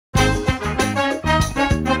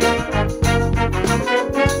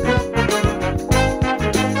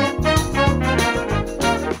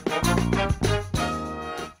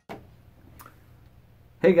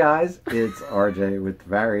Hey guys, it's RJ with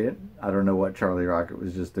Variant. I don't know what Charlie Rocket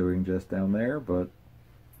was just doing just down there, but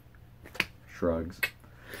shrugs.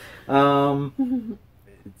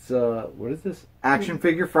 It's what is this? Action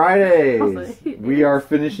Figure Fridays. We are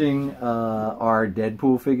finishing our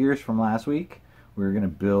Deadpool figures from last week. We're gonna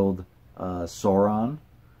build Sauron,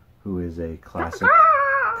 who is a classic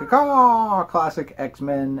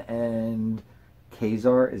X-Men, and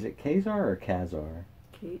Kazar. Is it Kazar or Kazar?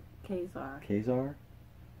 Kazar. Kazar?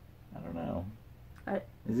 I don't know.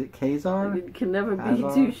 Is it Kazar? It can never be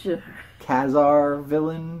too sure. Kazar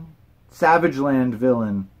villain? Savage Land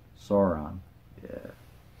villain. Sauron. Yeah.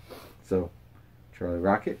 So, Charlie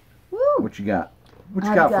Rocket, woo! What you got? What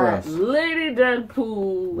you got for us? Lady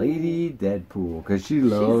Deadpool. Lady Deadpool, because she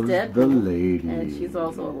loves the ladies. And she's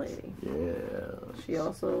also a lady. Yeah. She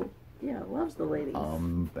also, loves the ladies.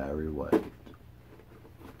 Barry White.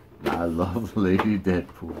 I love Lady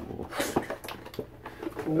Deadpool.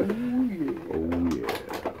 Oh yeah. Oh yeah.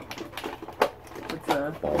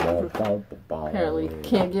 Apparently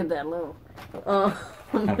can't get that low.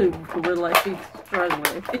 We're like she's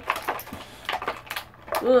struggling.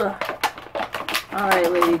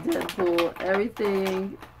 Alright, Lady Deadpool.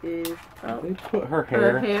 Everything is up. They put her hair.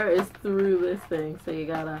 Her hair is through this thing, so you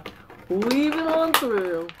gotta weave it on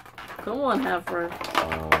through. Come on, Heifer.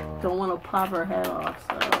 Don't want to pop her head off,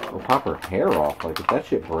 so. Or pop her hair off, like if that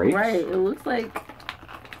shit breaks. Right, it looks like.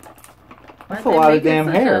 That's a lot of damn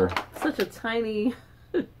hair. Such a tiny.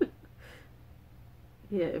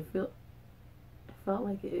 Yeah, it felt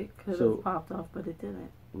like it could have popped off, but it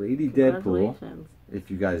didn't. Lady Deadpool,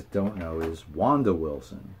 if you guys don't know, is Wanda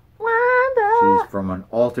Wilson. She's from an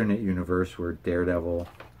alternate universe where Daredevil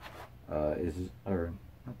not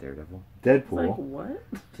Daredevil, Deadpool. Like what?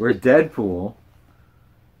 Where Deadpool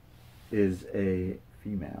is a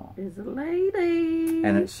female. Is a lady.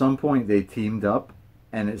 And at some point they teamed up,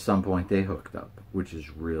 and at some point they hooked up, which is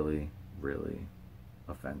really, really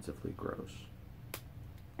offensively gross.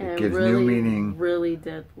 It gives really, new meaning. Really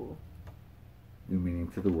Deadpool. New meaning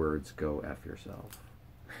to the words, go F yourself.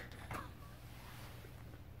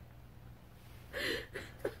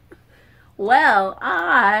 Well,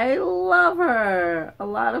 I love her. A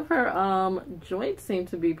lot of her joints seem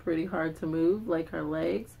to be pretty hard to move, like her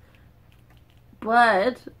legs.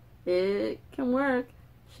 But it can work.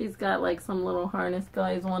 She's got like some little harness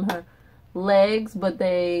guys on her legs, but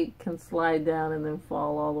they can slide down and then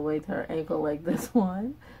fall all the way to her ankle like this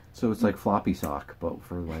one. So it's like floppy sock, but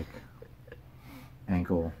for like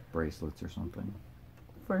ankle bracelets or something.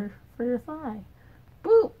 For your thigh.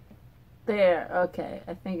 Boop. There. Okay.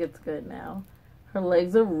 I think it's good now. Her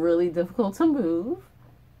legs are really difficult to move.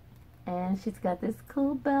 And she's got this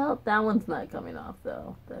cool belt. That one's not coming off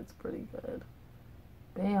though. That's pretty good.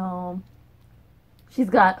 Bam. She's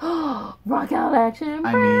got rock out action.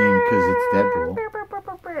 I mean, because it's Deadpool.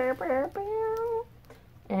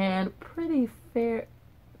 And pretty fair.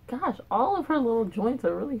 Gosh, all of her little joints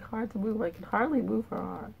are really hard to move. I can hardly move her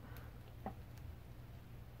arm.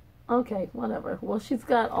 Okay, whatever. Well, she's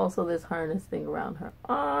got also this harness thing around her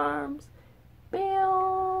arms.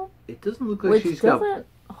 Bam. It doesn't look like she's got... Which doesn't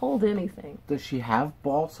hold anything. Does she have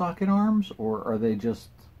ball socket arms? Or are they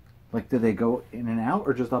just... Like, do they go in and out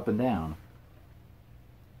or just up and down?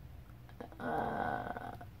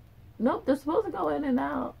 Nope, they're supposed to go in and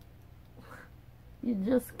out. You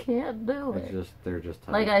just can't do it. They're just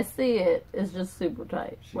tight. Like I see it, it's just super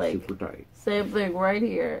tight. She's like, super tight. Same thing right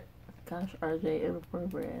here. Gosh, RJ,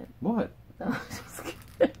 inappropriate. What? No, just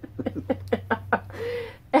kidding.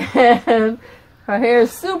 And her hair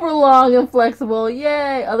is super long and flexible.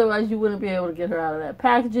 Yay! Otherwise, you wouldn't be able to get her out of that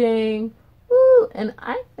packaging. Woo! And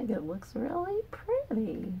I think it looks really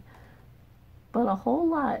pretty. But a whole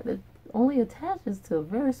lot. It only attaches to a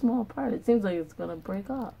very small part. It seems like it's going to break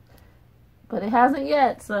off. But it hasn't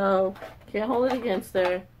yet, so can't hold it against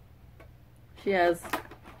her. She has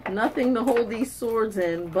nothing to hold these swords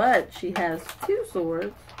in, but she has two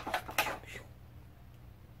swords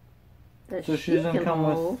that so she can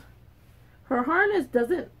hold. Her harness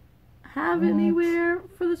doesn't have anywhere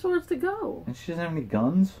for the swords to go. And she doesn't have any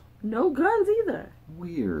guns? No guns either.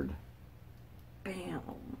 Weird. Bam.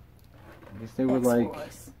 I guess they were like...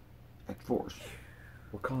 X-Force.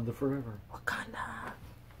 Wakanda forever. Wakanda.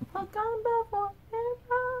 Wakanda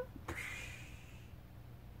forever.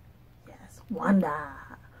 Yes, Wanda.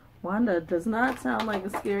 Wanda does not sound like a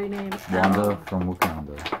scary name. Wanda from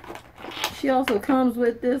Wakanda. She also comes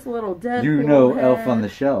with this little Deadpool You know head. Elf on the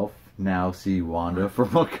Shelf. Now see Wanda from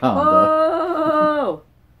Wakanda. Oh!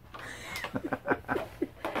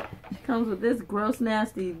 She comes with this gross,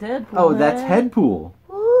 nasty Deadpool Oh, that's head. Headpool.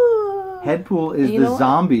 Ooh. Headpool is the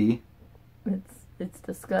zombie. It's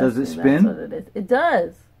disgusting. Does it spin? That's what it is. It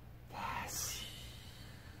does. Yes.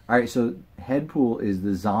 All right, so Headpool is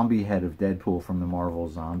the zombie head of Deadpool from the Marvel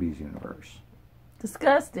Zombies universe.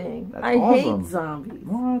 Disgusting. That's I awesome. hate zombies.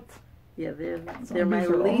 What? Yeah, they're my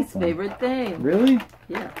least awesome. favorite thing. Really?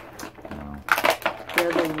 Yeah. No.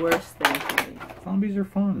 They're the worst thing for me. Zombies are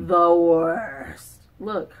fun. The worst.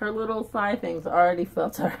 Look, her little thigh things already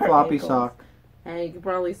felt to her Floppy ankles. sock. And you could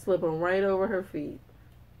probably slip them right over her feet.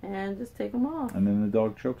 And just take them off. And then the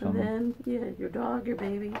dog chokes on them. And then, yeah, your dog, your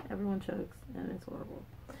baby, everyone chokes. And it's horrible.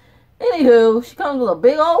 Anywho, she comes with a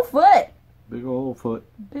big old foot. Big old foot.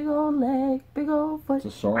 Big old leg. Big old foot.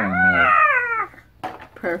 It's a Sauron leg.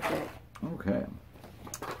 Perfect. Okay.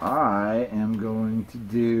 I am going to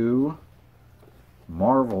do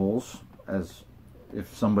Marvel's, as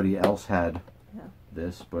if somebody else had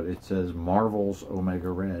this, but it says Marvel's Omega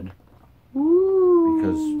Red. Ooh.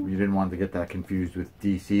 Because you didn't want to get that confused with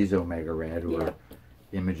DC's Omega Red or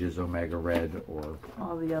Image's Omega Red or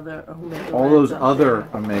all the other Omega all Reds those other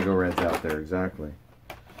Omega Reds out there. Exactly.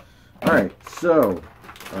 Alright, so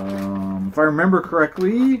if I remember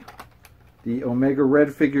correctly, the Omega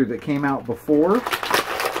Red figure that came out before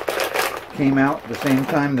came out the same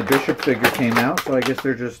time the Bishop figure came out, so I guess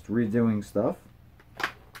they're just redoing stuff.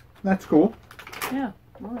 That's cool. Yeah.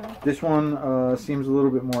 Right. This one seems a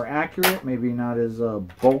little bit more accurate, maybe not as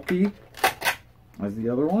bulky as the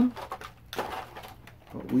other one,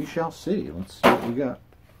 but we shall see. Let's see what we got.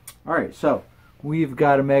 Alright, so we've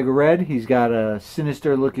got Omega Red. He's got a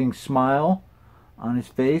sinister looking smile on his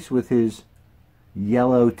face with his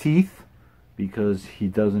yellow teeth because he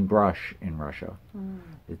doesn't brush in Russia.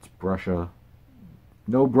 It's Brussia.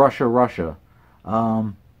 No Brussia, Russia.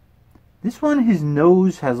 This one, his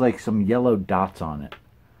nose has like some yellow dots on it.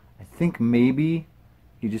 I think maybe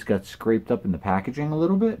he just got scraped up in the packaging a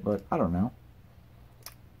little bit, but I don't know.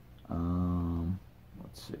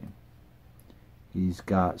 Let's see. He's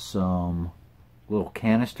got some little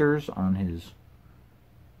canisters on his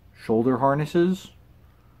shoulder harnesses.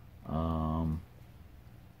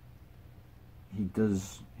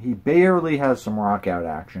 He barely has some rock out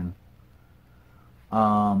action.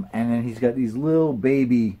 And then he's got these little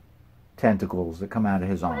baby tentacles that come out of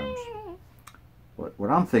his arms.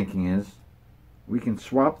 What I'm thinking is we can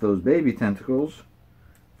swap those baby tentacles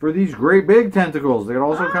for these great big tentacles that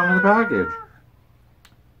also come in the package.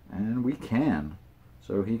 And we can.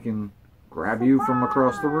 So he can grab you from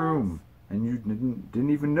across the room. And you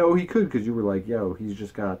didn't even know he could because you were like, yo, he's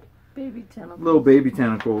just got baby tentacles. Little baby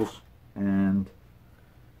tentacles. And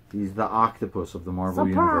he's the octopus of the Marvel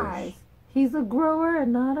universe. He's a grower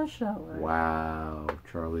and not a shower. Wow.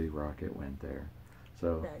 Charlie Rocket went there.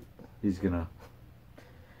 So he's going to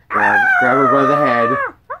grab her by the head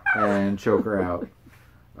and choke her out.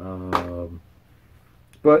 I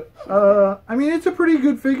mean, it's a pretty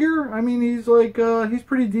good figure. I mean, he's like, he's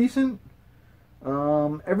pretty decent.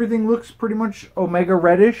 Everything looks pretty much Omega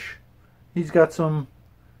Reddish. He's got some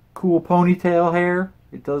cool ponytail hair.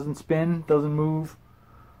 It doesn't spin, doesn't move.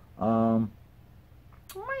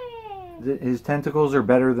 His tentacles are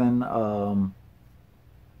better than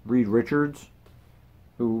Reed Richards,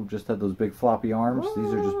 who just had those big floppy arms.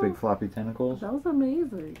 These are just big floppy tentacles. That was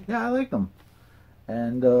amazing. Yeah, I like them.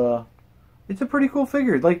 And it's a pretty cool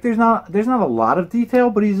figure. Like there's not a lot of detail,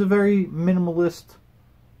 but he's a very minimalist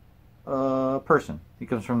person. He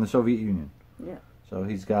comes from the Soviet Union. Yeah. So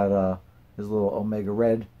he's got his little Omega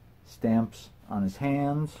Red stamps on his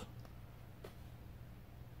hands.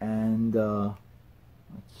 And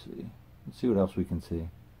let's see what else we can see.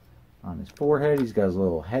 On his forehead, he's got his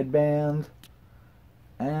little headband.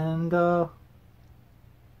 And I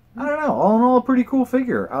don't know. All in all, a pretty cool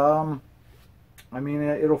figure. I mean,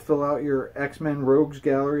 it'll fill out your X-Men Rogues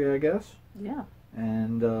gallery, I guess. Yeah.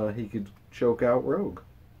 And he could choke out Rogue.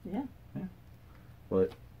 Yeah. Yeah.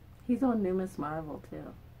 But he's on new Miss Marvel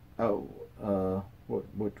too. Oh,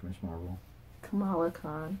 what Miss Marvel? Kamala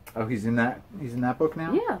Khan. Oh, he's in that book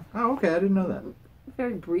now? Yeah. Oh, okay. I didn't know that.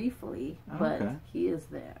 Very briefly, but he is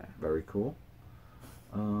there. Very cool.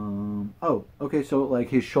 Oh, okay. So like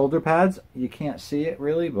his shoulder pads, you can't see it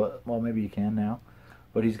really, but well, maybe you can now.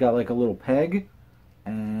 But he's got like a little peg,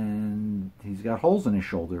 and he's got holes in his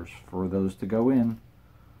shoulders for those to go in.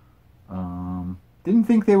 Didn't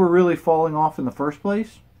think they were really falling off in the first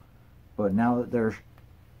place, but now that they're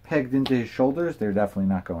pegged into his shoulders, they're definitely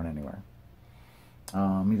not going anywhere.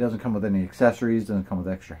 He doesn't come with any accessories, doesn't come with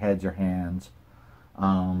extra heads or hands,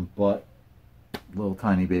 but little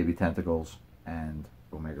tiny baby tentacles and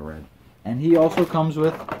Omega Red. And he also comes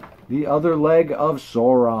with the other leg of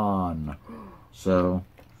Sauron. So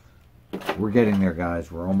we're getting there,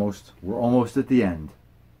 guys. We're almost at the end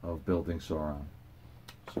of building Sauron.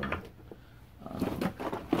 So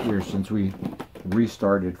here, since we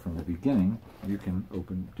restarted from the beginning, you can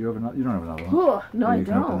open. Do you have another? You don't have another one. Oh, no, I you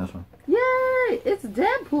can open don't. this one. Yay! It's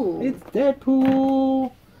Deadpool. It's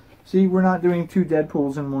Deadpool. See, we're not doing 2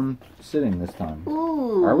 Deadpools in one sitting this time.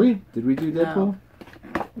 Ooh. Are we? Did we do Deadpool?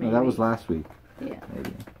 No, that was last week. Yeah.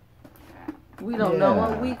 Maybe. We don't know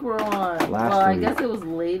what week we're on. Last I week. guess it was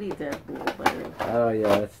Lady Deadpool. But... Oh,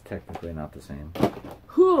 yeah, that's technically not the same.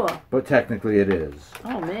 Whew. But technically it is.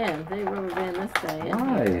 Oh, man. They rubber band this guy in.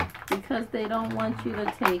 Why? Because they don't want you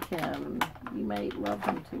to take him. You might love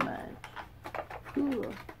him too much.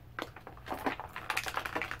 Whew.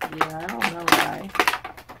 Yeah, I don't know why.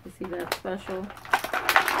 You see that special?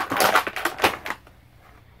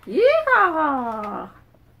 Yeah!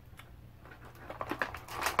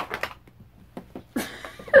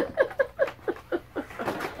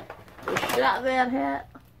 Shot that hat.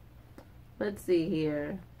 Let's see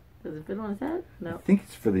here. Does it fit on his head? No. I think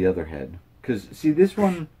it's for the other head. Because, see, this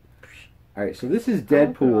one... Alright, so this is I'll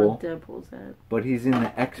put it on Deadpool, Deadpool's head. but he's in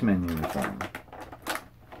the X-Men uniform.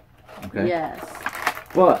 Okay? Yes.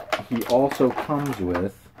 But he also comes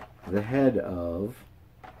with the head of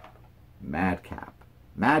Madcap.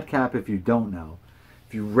 Madcap, if you don't know,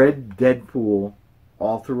 if you read Deadpool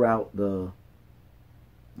all throughout the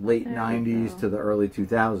late 90s to the early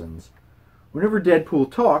 2000s, whenever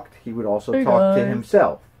Deadpool talked, he would also talk to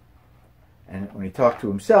himself. And when he talked to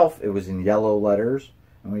himself, it was in yellow letters.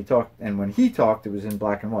 And when he talked, it was in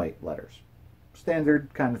black and white letters.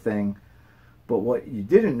 Standard kind of thing. But what you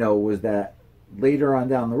didn't know was that later on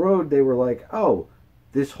down the road, they were like, oh,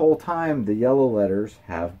 this whole time the yellow letters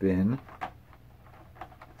have been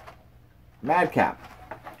Madcap.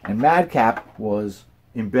 And Madcap was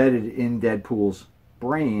embedded in Deadpool's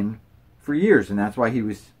brain for years. And that's why he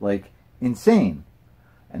was, like, insane.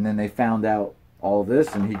 And then they found out all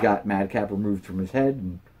this, and he got Madcap removed from his head,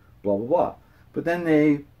 and blah, blah, blah. But then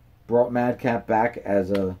they brought Madcap back as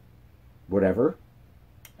a whatever,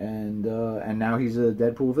 and now he's a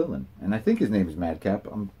Deadpool villain. And I think his name is Madcap.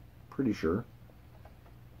 I'm pretty sure.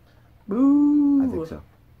 Boo! I think so.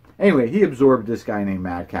 Anyway, he absorbed this guy named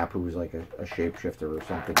Madcap, who was like a shapeshifter or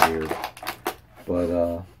something weird. But,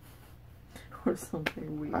 or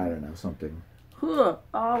something weird. I don't know, something. Huh,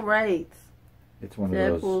 all right. It's one of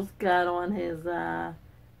those. Deadpool's got on his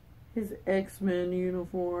X-Men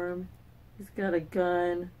uniform. He's got a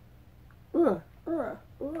gun. I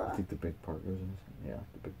think the big part goes in his hand. Yeah,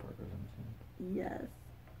 the big part goes in his hand. Yes.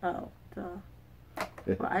 Oh, duh.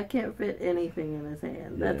 Well, I can't fit anything in his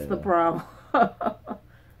hand. Yeah. That's the problem.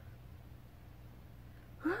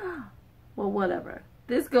 Well, whatever.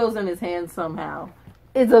 This goes in his hand somehow.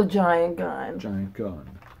 It's a giant gun. Giant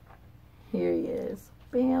gun. Here he is.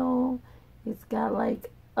 Bam. He's got like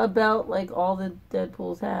a belt like all the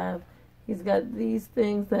Deadpools have. He's got these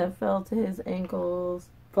things that fell to his ankles.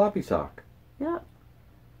 Floppy sock. Yep.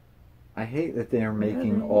 I hate that they're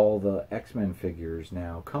making all the X-Men figures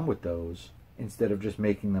now come with those instead of just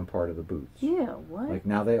making them part of the boots. Yeah, what? Like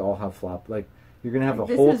now they all have like you're gonna have a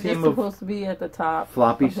this whole is team just of supposed to be at the top.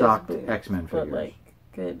 floppy of his socked boots, X-Men figures. But like,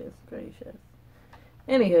 goodness gracious.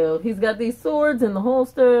 Anywho, he's got these swords in the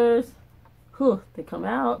holsters. Whew, they come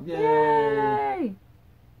out. Yay! Yay!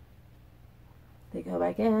 They go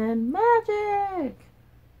back in. Magic!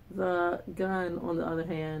 The gun, on the other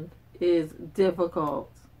hand, is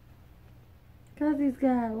difficult. Because he's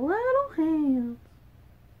got little hands.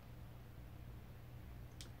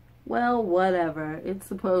 Well, whatever. It's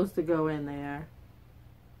supposed to go in there.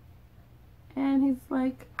 And he's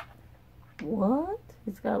like, what?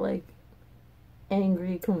 He's got like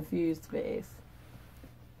angry, confused face.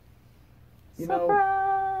 You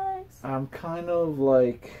Surprise! know, I'm kind of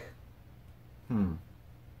like,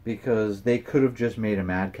 because they could have just made a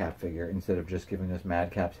Madcap figure instead of just giving us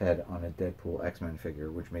Madcap's head on a Deadpool X-Men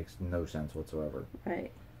figure, which makes no sense whatsoever.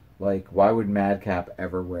 Right. Like, why would Madcap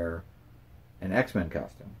ever wear an X-Men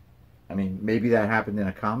costume? I mean, maybe that happened in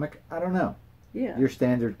a comic. I don't know. Yeah. Your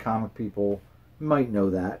standard comic people might know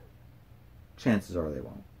that. Chances are they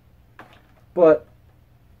won't. But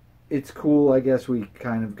it's cool. I guess we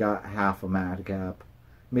kind of got half a Madcap.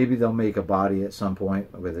 Maybe they'll make a body at some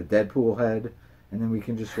point with a Deadpool head, and then we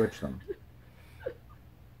can just switch them.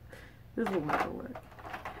 This will never work.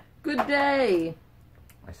 Good day.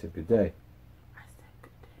 I said good day. I said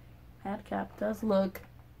good day. Madcap does look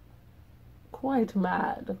quite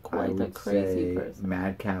mad. Quite a crazy person.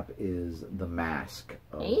 Madcap is the mask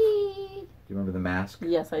of... Hey. Do you remember The Mask?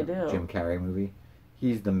 Yes, I do. Jim Carrey movie.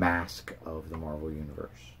 He's the mask of the Marvel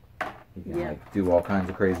Universe. He can like do all kinds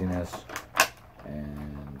of craziness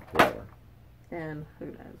and whatever. And who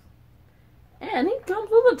knows? And he comes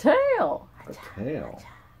with a tail. A tail.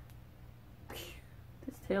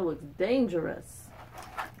 tail looks dangerous.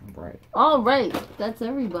 Right. All right, that's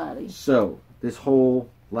everybody. So, this whole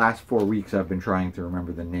last 4 weeks I've been trying to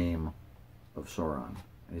remember the name of Sauron.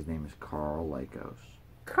 His name is Karl Lycos.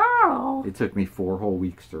 Karl. It took me 4 whole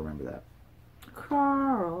weeks to remember that.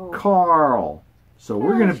 Karl. So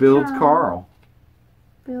we're going to build Karl.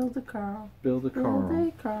 Build a Karl. Build a Karl. Build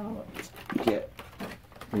a Karl. Get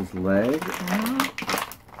his leg. And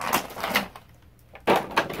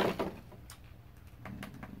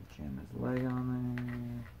jam his leg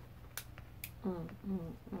on there.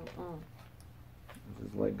 Is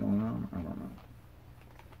his leg going on? I don't know.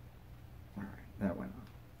 Alright, that went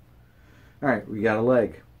on. Alright, we got a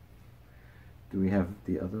leg. Do we have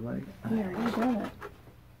the other leg? Yeah, you got it.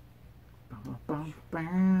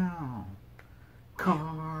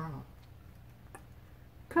 Karl.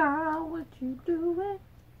 Karl, what you doing?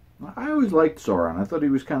 I always liked Sauron. I thought he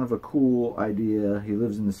was kind of a cool idea. He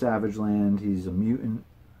lives in the Savage Land. He's a mutant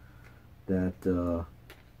that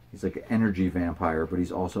he's like an energy vampire, but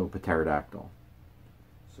he's also a pterodactyl.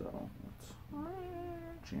 So let's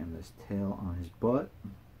jam this tail on his butt.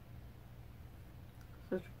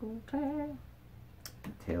 Such a cool tail.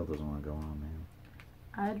 The tail doesn't want to go on, man.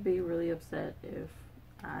 I'd be really upset if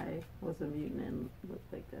I was a mutant and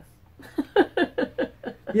looked like this.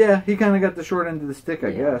 Yeah, he kind of got the short end of the stick,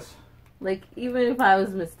 I guess. Like, even if I was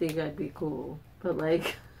Mystique, I'd be cool. But,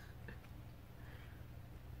 like,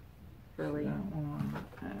 really,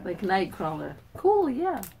 like Nightcrawler. Cool,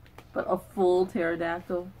 yeah. But a full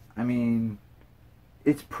pterodactyl? I mean,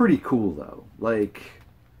 it's pretty cool, though. Like,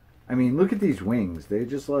 I mean, look at these wings. They're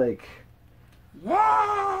just like...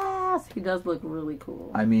 Yes! He does look really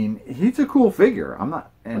cool. I mean, he's a cool figure. I'm not...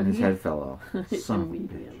 And but his head fell off.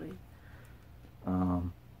 Immediately.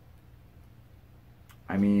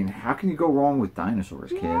 I mean, how can you go wrong with dinosaurs,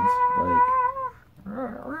 kids? Like...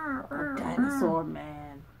 Dinosaur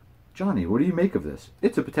man. Johnny, what do you make of this?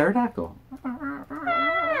 It's a pterodactyl.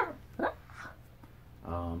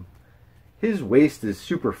 His waist is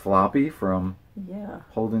super floppy from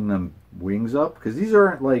holding them wings up. Because these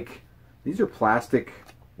aren't like... These are plastic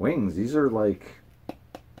wings. These are like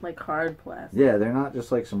hard plastic. Yeah, they're not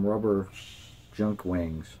just like some rubber junk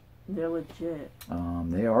wings. They're legit.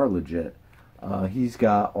 They are legit. He's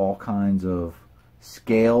got all kinds of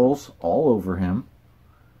scales all over him.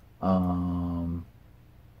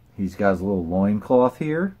 He's got his little loincloth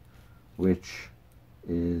here, which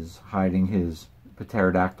is hiding his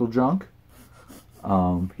pterodactyl junk.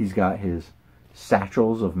 He's got his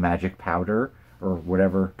satchels of magic powder or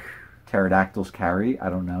whatever pterodactyls carry. I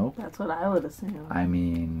don't know. That's what I would assume. I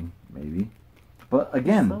mean, maybe. But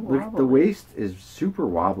again, so look, the waist is super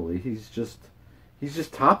wobbly. He's just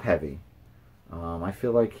top heavy. I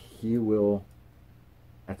feel like he will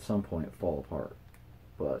at some point fall apart.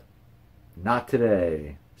 But not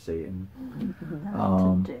today, Satan.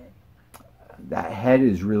 Not today. That head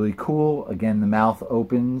is really cool. Again, the mouth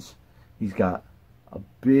opens. He's got a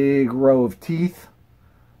big row of teeth,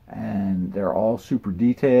 and they're all super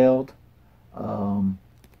detailed.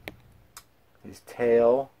 His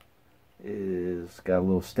tail is got a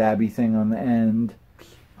little stabby thing on the end.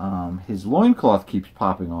 His loincloth keeps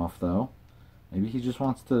popping off, though. Maybe he just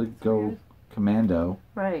wants to go commando.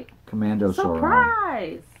 Right. Commando Sauron.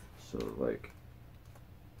 Surprise! So, like...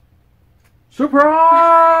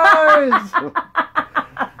 Surprise!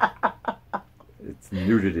 It's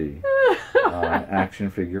nudity.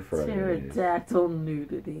 Action figure Friday. Pterodactyl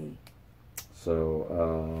nudity.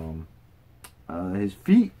 So, his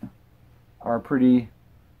feet are pretty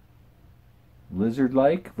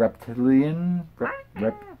lizard-like, reptilian,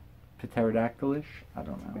 pterodactylish. I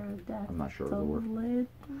don't know. I'm not sure of the word.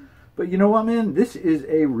 But you know what, man? This is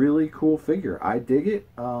a really cool figure. I dig it.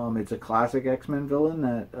 It's a classic X-Men villain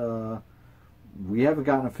that we haven't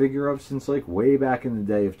gotten a figure of since like way back in the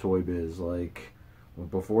day of Toy Biz. Like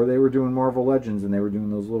before they were doing Marvel Legends and they were doing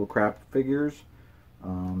those little crap figures.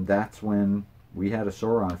 That's when we had a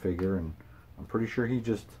Sauron figure, and I'm pretty sure he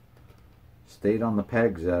just stayed on the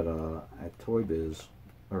pegs at Toy Biz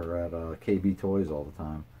or at KB Toys all the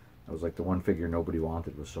time. That was like the one figure nobody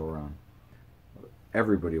wanted was Sauron.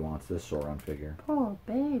 Everybody wants this Sauron figure. Poor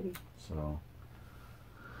baby. So,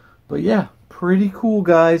 but yeah, pretty cool,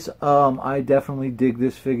 guys. I definitely dig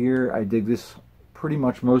this figure. I dig this pretty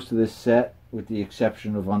much most of this set, with the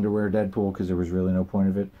exception of Underwear Deadpool, because there was really no point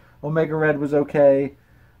of it. Omega Red was okay.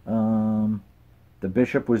 The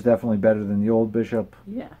Bishop was definitely better than the old Bishop.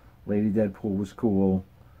 Yeah. Lady Deadpool was cool.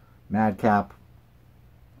 Madcap.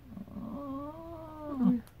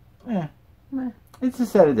 Yeah. It's a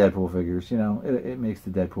set of Deadpool figures, you know. It makes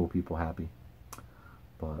the Deadpool people happy.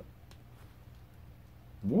 But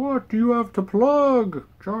What do you have to plug,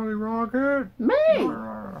 Charlie Rocket? Me!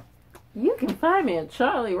 You can find me at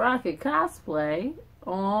Charlie Rocket Cosplay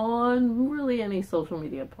on really any social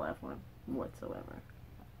media platform whatsoever.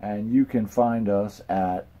 And you can find us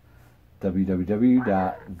at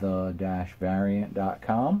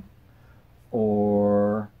www.the-variant.com,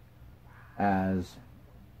 or as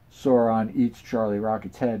Sauron eats Charlie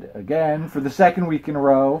Rocket's head again for the second week in a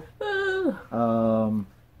row, on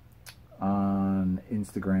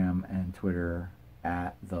Instagram and Twitter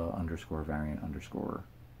at _variant_,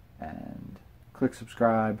 and click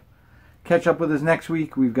subscribe. Catch up with us next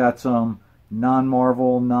week. We've got some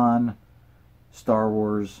non-Marvel, non-Star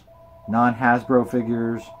Wars, non-Hasbro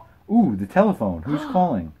figures. Ooh, the telephone. Who's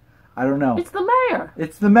calling? I don't know. It's the mayor.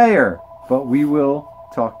 It's the mayor. But we will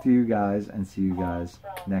talk to you guys and see you guys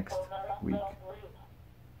next week.